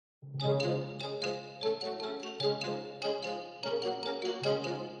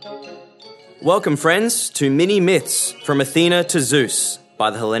Welcome, friends, to Mini Myths from Athena to Zeus by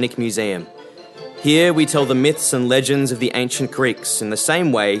the Hellenic Museum. Here we tell the myths and legends of the ancient Greeks in the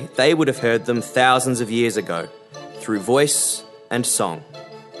same way they would have heard them thousands of years ago, through voice and song.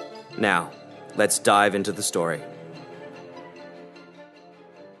 Now, let's dive into the story.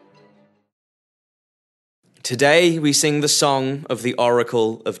 Today we sing the song of the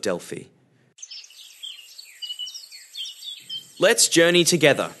Oracle of Delphi. Let's journey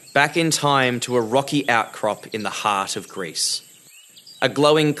together back in time to a rocky outcrop in the heart of Greece. A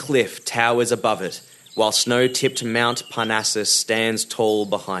glowing cliff towers above it, while snow-tipped Mount Parnassus stands tall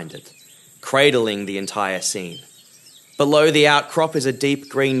behind it, cradling the entire scene. Below the outcrop is a deep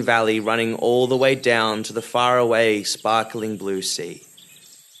green valley running all the way down to the faraway, sparkling blue sea.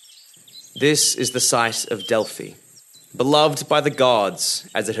 This is the site of Delphi, beloved by the gods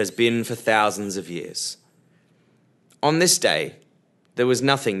as it has been for thousands of years. On this day, there was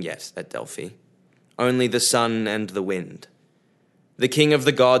nothing yet at Delphi, only the sun and the wind. The king of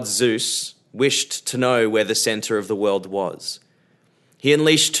the gods, Zeus, wished to know where the center of the world was. He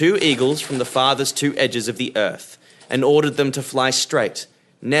unleashed 2 eagles from the farthest 2 edges of the earth and ordered them to fly straight,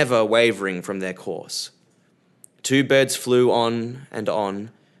 never wavering from their course. 2 birds flew on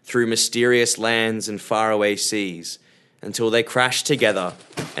through mysterious lands and faraway seas until they crashed together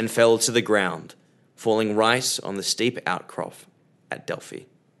and fell to the ground, falling right on the steep outcrop at Delphi.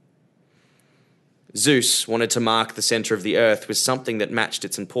 Zeus wanted to mark the center of the earth with something that matched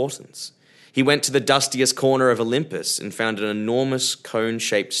its importance. He went to the dustiest corner of Olympus and found an enormous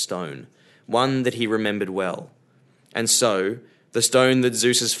cone-shaped stone, one that he remembered well. And so, the stone that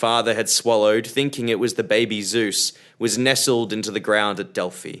Zeus's father had swallowed, thinking it was the baby Zeus, was nestled into the ground at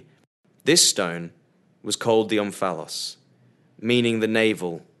Delphi. This stone was called the Omphalos, meaning the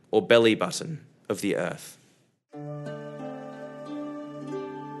navel or belly button of the earth.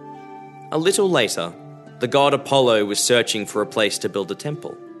 A little later, the god Apollo was searching for a place to build a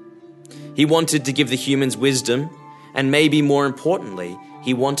temple. He wanted to give the humans wisdom, and maybe more importantly,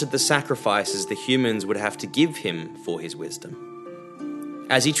 he wanted the sacrifices the humans would have to give him for his wisdom.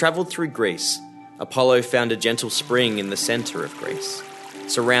 As he traveled through Greece, Apollo found a gentle spring in the center of Greece,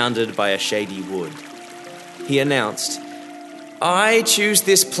 surrounded by a shady wood. He announced, "I choose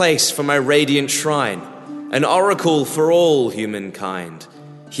this place for my radiant shrine, an oracle for all humankind.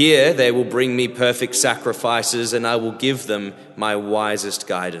 Here they will bring me perfect sacrifices, and I will give them my wisest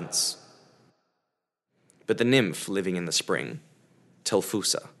guidance." But the nymph living in the spring,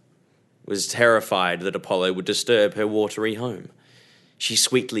 Telphusa, was terrified that Apollo would disturb her watery home. She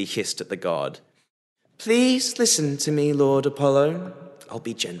sweetly hissed at the god, "Please listen to me, Lord Apollo. I'll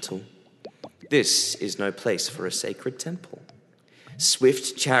be gentle. This is no place for a sacred temple.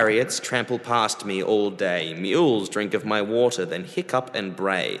 Swift chariots trample past me all day. Mules drink of my water, then hiccup and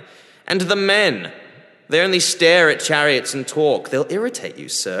bray. And the men, they only stare at chariots and talk. They'll irritate you,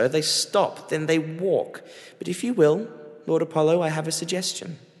 sir. They stop, then they walk. But if you will, Lord Apollo, I have a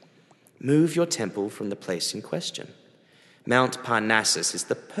suggestion. Move your temple from the place in question. Mount Parnassus is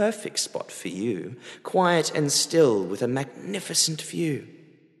the perfect spot for you, quiet and still with a magnificent view."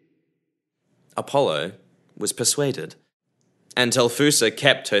 Apollo was persuaded, and Telphusa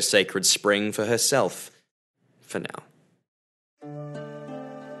kept her sacred spring for herself, for now.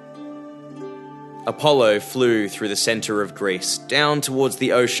 Apollo flew through the center of Greece, down towards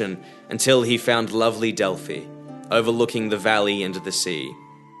the ocean, until he found lovely Delphi, overlooking the valley and the sea.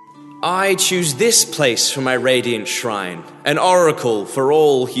 "I choose this place for my radiant shrine, an oracle for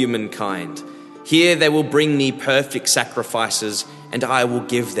all humankind. Here they will bring me perfect sacrifices, and I will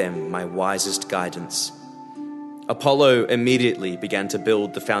give them my wisest guidance." Apollo immediately began to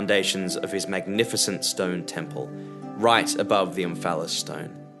build the foundations of his magnificent stone temple, right above the Omphalos stone.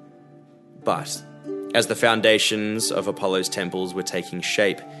 But as the foundations of Apollo's temples were taking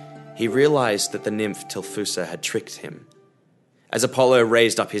shape, he realized that the nymph Telphusa had tricked him. As Apollo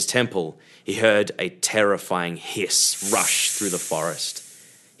raised up his temple, he heard a terrifying hiss rush through the forest.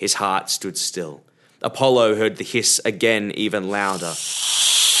 His heart stood still. Apollo heard the hiss again, even louder.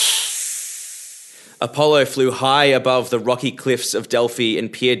 Apollo flew high above the rocky cliffs of Delphi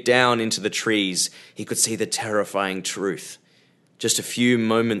and peered down into the trees. He could see the terrifying truth. Just a few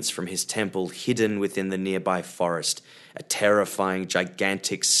moments from his temple, hidden within the nearby forest, a terrifying,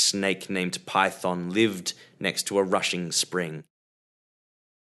 gigantic snake named Python lived next to a rushing spring.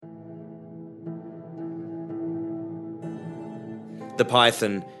 The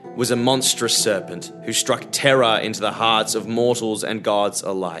Python was a monstrous serpent who struck terror into the hearts of mortals and gods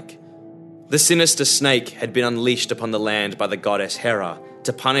alike. The sinister snake had been unleashed upon the land by the goddess Hera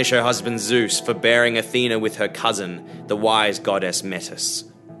to punish her husband Zeus for bearing Athena with her cousin, the wise goddess Metis.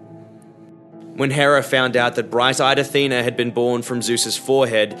 When Hera found out that bright-eyed Athena had been born from Zeus's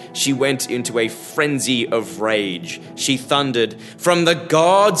forehead, she went into a frenzy of rage. She thundered, "From the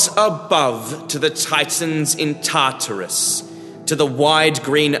gods above to the Titans in Tartarus, to the wide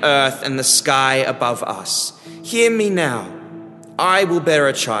green earth and the sky above us. Hear me now. I will bear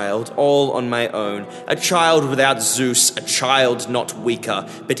a child all on my own, a child without Zeus, a child not weaker,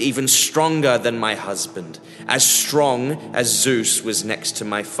 but even stronger than my husband, as strong as Zeus was next to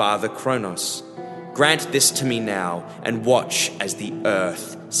my father Kronos. Grant this to me now, and watch as the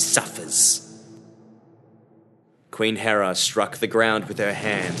earth suffers." Queen Hera struck the ground with her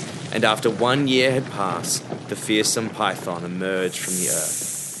hand, and after 1 year had passed, the fearsome python emerged from the earth,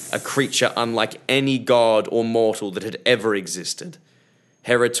 a creature unlike any god or mortal that had ever existed.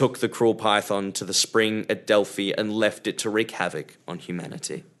 Hera took the cruel python to the spring at Delphi and left it to wreak havoc on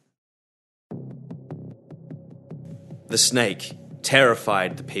humanity. The snake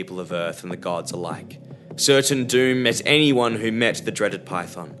terrified the people of Earth and the gods alike. Certain doom met anyone who met the dreaded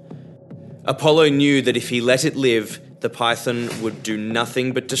python. Apollo knew that if he let it live, the python would do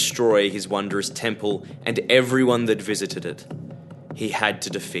nothing but destroy his wondrous temple and everyone that visited it. He had to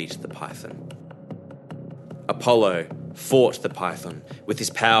defeat the python. Apollo fought the python with his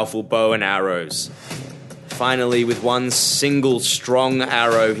powerful bow and arrows. Finally, with one single strong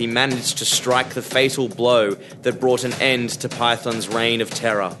arrow, he managed to strike the fatal blow that brought an end to Python's reign of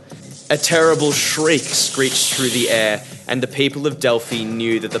terror. A terrible shriek screeched through the air, and the people of Delphi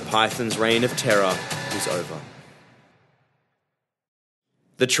knew that the Python's reign of terror was over.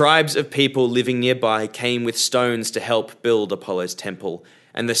 The tribes of people living nearby came with stones to help build Apollo's temple,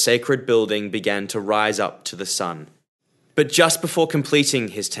 and the sacred building began to rise up to the sun. But just before completing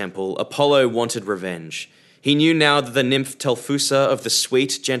his temple, Apollo wanted revenge. He knew now that the nymph Telphusa of the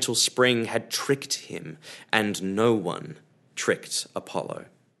sweet, gentle spring had tricked him, and no one tricked Apollo.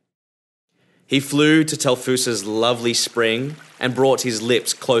 He flew to Telphusa's lovely spring and brought his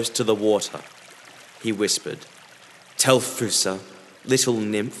lips close to the water. He whispered, "Telphusa, little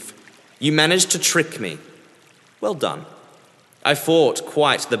nymph, you managed to trick me. Well done. I fought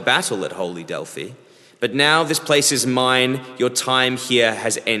quite the battle at Holy Delphi. But now this place is mine, your time here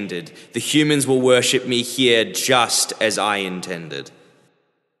has ended. The humans will worship me here just as I intended."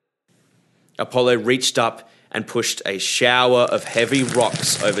 Apollo reached up and pushed a shower of heavy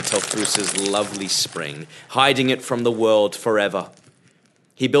rocks over Telphusa's lovely spring, hiding it from the world forever.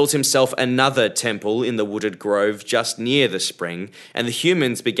 He built himself another temple in the wooded grove just near the spring, and the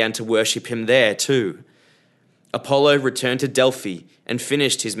humans began to worship him there too. Apollo returned to Delphi and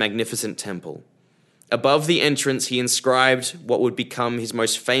finished his magnificent temple. Above the entrance, he inscribed what would become his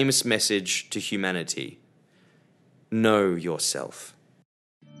most famous message to humanity: "Know yourself."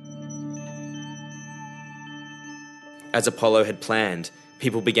 As Apollo had planned,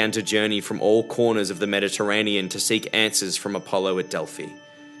 people began to journey from all corners of the Mediterranean to seek answers from Apollo at Delphi,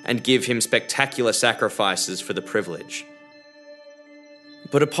 and give him spectacular sacrifices for the privilege.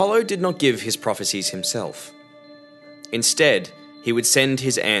 But Apollo did not give his prophecies himself. Instead, he would send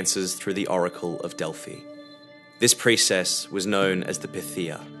his answers through the Oracle of Delphi. This priestess was known as the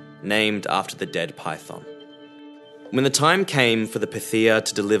Pythia, named after the dead Python. When the time came for the Pythia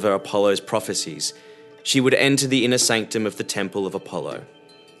to deliver Apollo's prophecies, she would enter the inner sanctum of the temple of Apollo,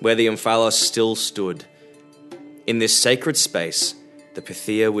 where the omphalos still stood. In this sacred space, the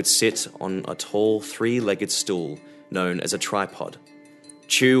Pythia would sit on a tall three-legged stool known as a tripod,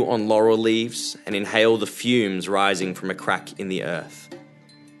 chew on laurel leaves, and inhale the fumes rising from a crack in the earth.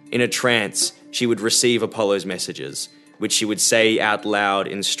 In a trance, she would receive Apollo's messages, which she would say out loud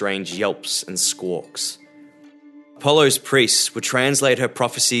in strange yelps and squawks. Apollo's priests would translate her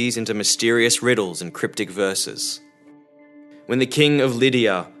prophecies into mysterious riddles and cryptic verses. When the king of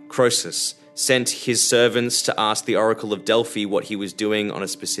Lydia, Croesus, sent his servants to ask the Oracle of Delphi what he was doing on a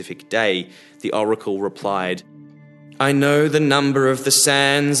specific day, the oracle replied, "I know the number of the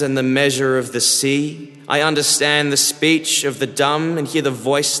sands and the measure of the sea. I understand the speech of the dumb and hear the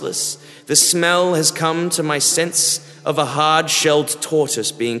voiceless. The smell has come to my sense of a hard-shelled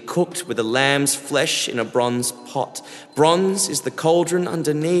tortoise being cooked with a lamb's flesh in a bronze pot. Bronze is the cauldron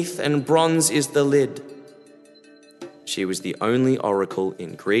underneath, and bronze is the lid." She was the only oracle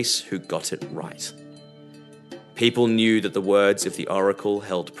in Greece who got it right. People knew that the words of the oracle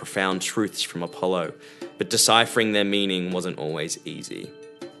held profound truths from Apollo, but deciphering their meaning wasn't always easy.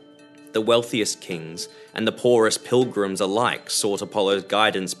 The wealthiest kings and the poorest pilgrims alike sought Apollo's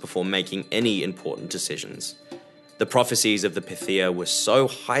guidance before making any important decisions. The prophecies of the Pythia were so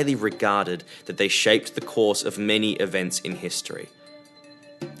highly regarded that they shaped the course of many events in history.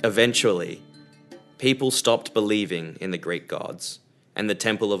 Eventually, people stopped believing in the Greek gods, and the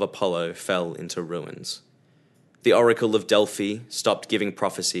temple of Apollo fell into ruins. The Oracle of Delphi stopped giving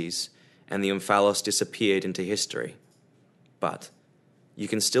prophecies, and the Omphalos disappeared into history. But you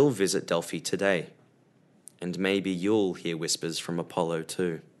can still visit Delphi today, and maybe you'll hear whispers from Apollo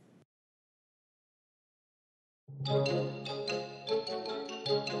too.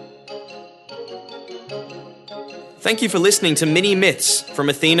 Thank you for listening to Mini Myths from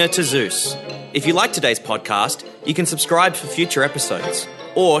Athena to Zeus. If you like today's podcast, you can subscribe for future episodes,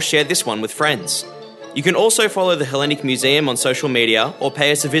 or share this one with friends. You can also follow the Hellenic Museum on social media or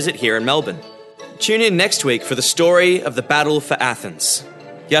pay us a visit here in Melbourne. Tune in next week for the story of the Battle for Athens.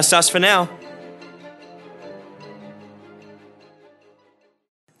 Yastas for now.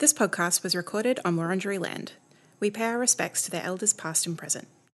 This podcast was recorded on Wurundjeri land. We pay our respects to their elders past and present.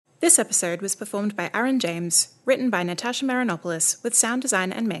 This episode was performed by Aaron James, written by Natasha Marinopoulos, with sound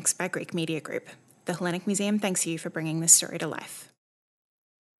design and mix by Greek Media Group. The Hellenic Museum thanks you for bringing this story to life.